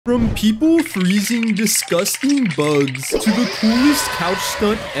From people freezing disgusting bugs to the coolest couch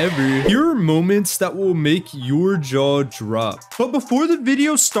stunt ever, here are moments that will make your jaw drop. But before the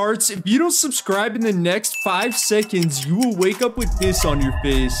video starts, if you don't subscribe in the next 5 seconds, you will wake up with this on your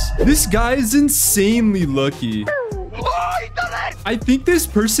face. This guy is insanely lucky. I think this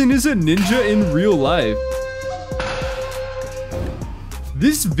person is a ninja in real life.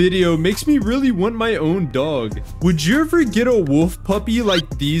 This video makes me really want my own dog. Would you ever get a wolf puppy like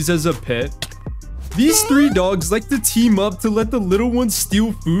these as a pet? These 3 dogs like to team up to let the little ones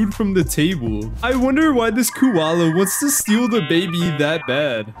steal food from the table. I wonder why this koala wants to steal the baby that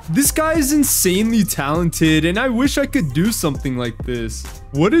bad. This guy is insanely talented and I wish I could do something like this.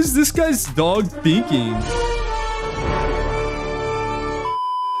 What is this guy's dog thinking?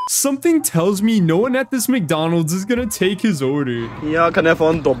 Something tells me no one at this McDonald's is gonna take his order. Ja, kan jeg få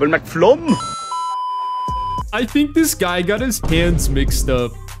en dobbel McFlom? I think this guy got his hands mixed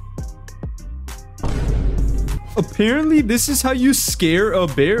up. Apparently, this is how you scare a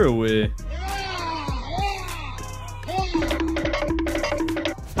bear away.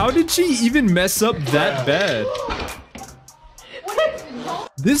 How did she even mess up that bad?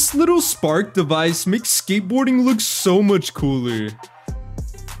 This little spark device makes skateboarding look so much cooler.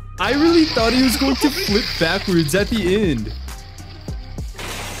 I really thought he was going to flip backwards at the end.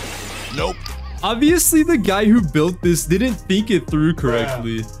 Nope. Obviously, the guy who built this didn't think it through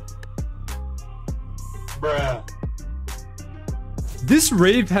correctly. Bruh. This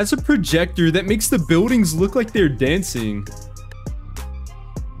rave has a projector that makes the buildings look like they're dancing.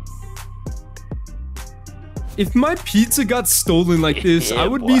 If my pizza got stolen like this, I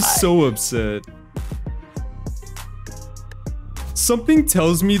would be so upset. Something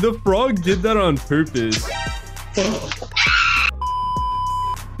tells me the frog did that on purpose.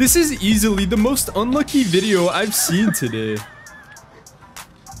 This is easily the most unlucky video I've seen today.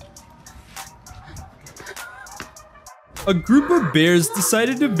 A group of bears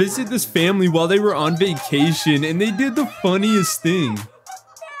decided to visit this family while they were on vacation, and they did the funniest thing.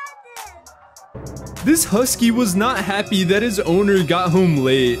 This husky was not happy that his owner got home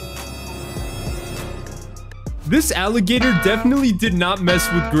late. This alligator definitely did not mess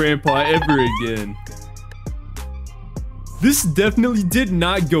with Grandpa ever again. This definitely did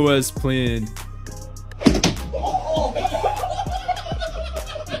not go as planned.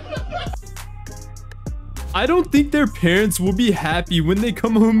 I don't think their parents will be happy when they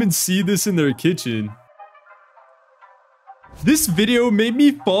come home and see this in their kitchen. This video made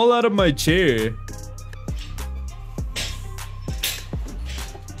me fall out of my chair.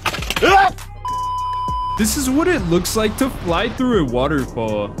 This is what it looks like to fly through a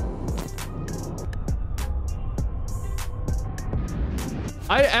waterfall.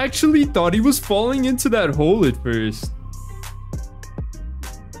 I actually thought he was falling into that hole at first.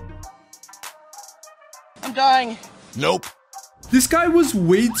 I'm dying. Nope. This guy was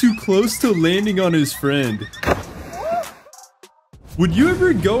way too close to landing on his friend. Would you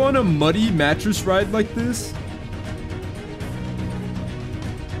ever go on a muddy mattress ride like this?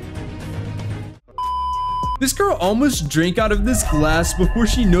 This girl almost drank out of this glass before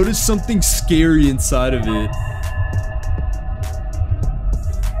she noticed something scary inside of it.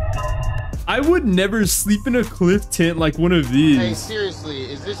 I would never sleep in a cliff tent like one of these. Hey,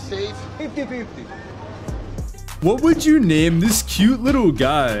 seriously, is this safe? 50-50. What would you name this cute little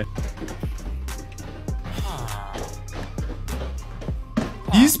guy?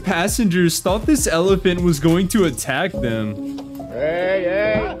 These passengers thought this elephant was going to attack them.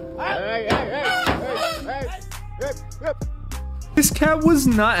 This cat was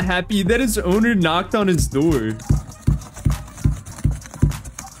not happy that his owner knocked on his door.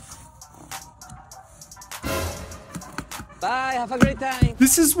 Bye, have a great time.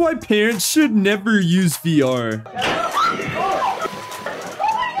 This is why parents should never use VR.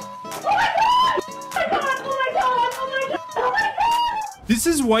 This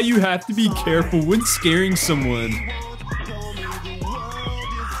is why you have to be careful when scaring someone.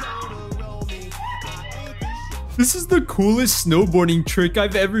 This is the coolest snowboarding trick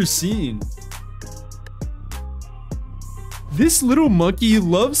I've ever seen. This little monkey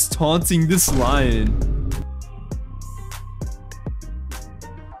loves taunting this lion.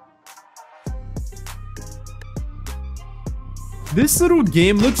 This little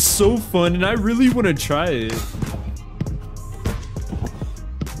game looks so fun and I really want to try it.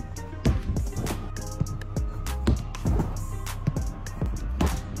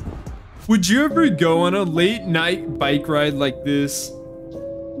 Would you ever go on a late night bike ride like this?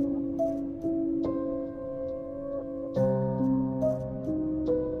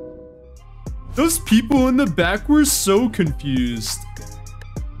 Those people in the back were so confused.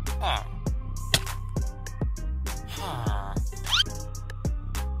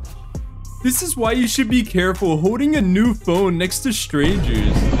 This is why you should be careful holding a new phone next to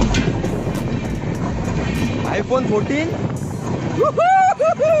strangers. iPhone 14?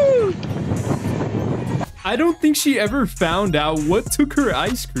 I don't think she ever found out what took her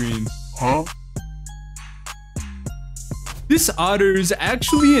ice cream. Huh? This otter is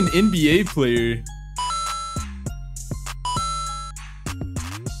actually an NBA player.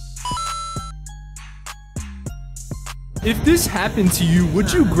 If this happened to you,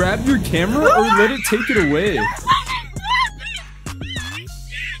 would you grab your camera or let it take it away?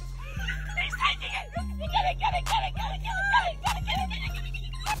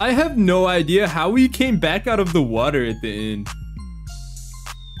 I have no idea how he came back out of the water at the end.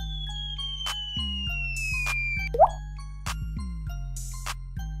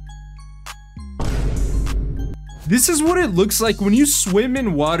 This is what it looks like when you swim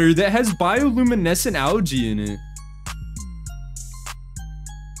in water that has bioluminescent algae in it.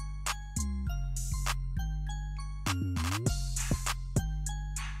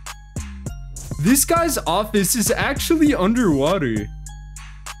 This guy's office is actually underwater.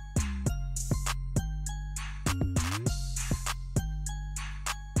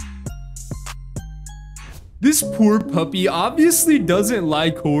 This poor puppy obviously doesn't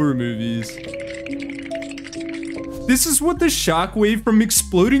like horror movies. This is what the shockwave from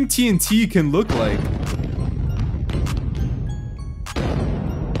exploding TNT can look like.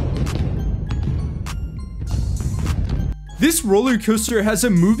 This roller coaster has a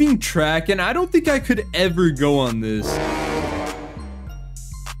moving track, and I don't think I could ever go on this.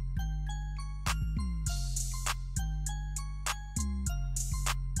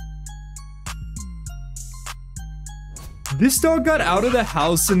 This dog got out of the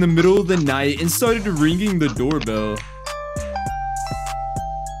house in the middle of the night and started ringing the doorbell.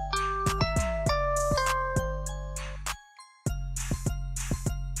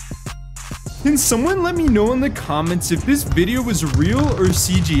 Can someone let me know in the comments if this video was real or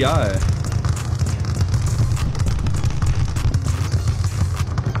CGI?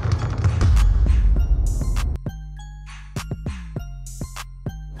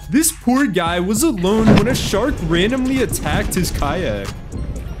 This poor guy was alone when a shark randomly attacked his kayak.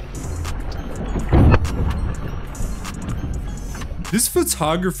 This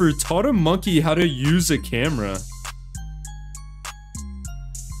photographer taught a monkey how to use a camera.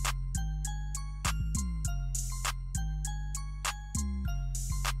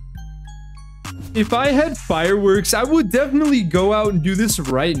 If I had fireworks, I would definitely go out and do this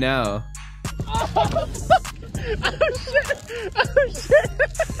right now. Oh shit! Oh shit!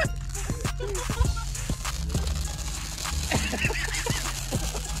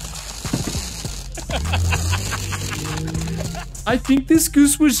 I think this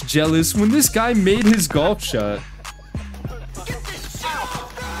goose was jealous when this guy made his golf shot.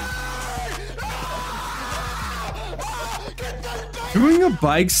 Doing a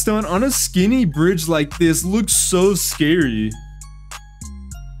bike stunt on a skinny bridge like this looks so scary.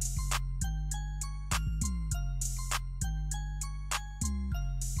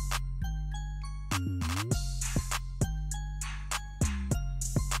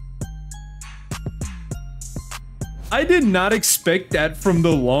 I did not expect that from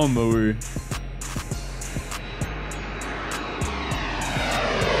the lawnmower.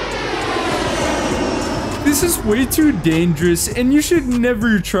 This is way too dangerous, and you should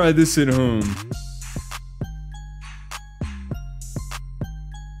never try this at home.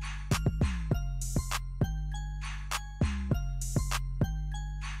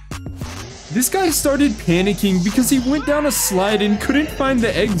 This guy started panicking because he went down a slide and couldn't find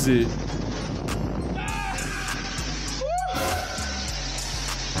the exit.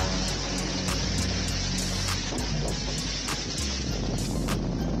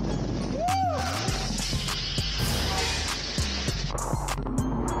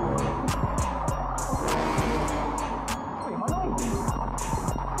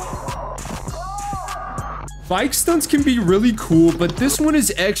 Bike stunts can be really cool, but this one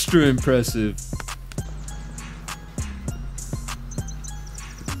is extra impressive.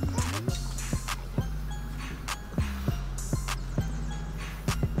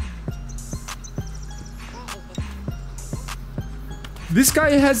 This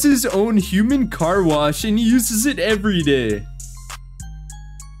guy has his own human car wash and he uses it every day.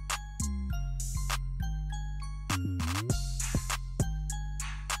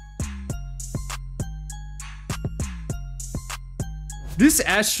 This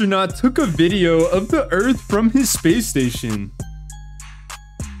astronaut took a video of the Earth from his space station.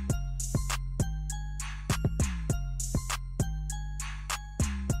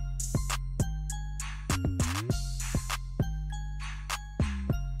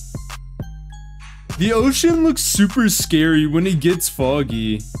 The ocean looks super scary when it gets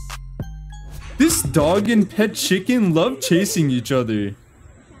foggy. This dog and pet chicken love chasing each other.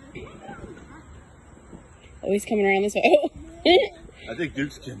 Oh, he's coming around this way. I think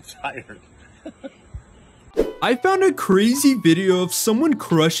Duke's getting tired. I found a crazy video of someone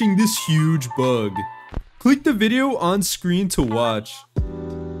crushing this huge bug. Click the video on screen to watch.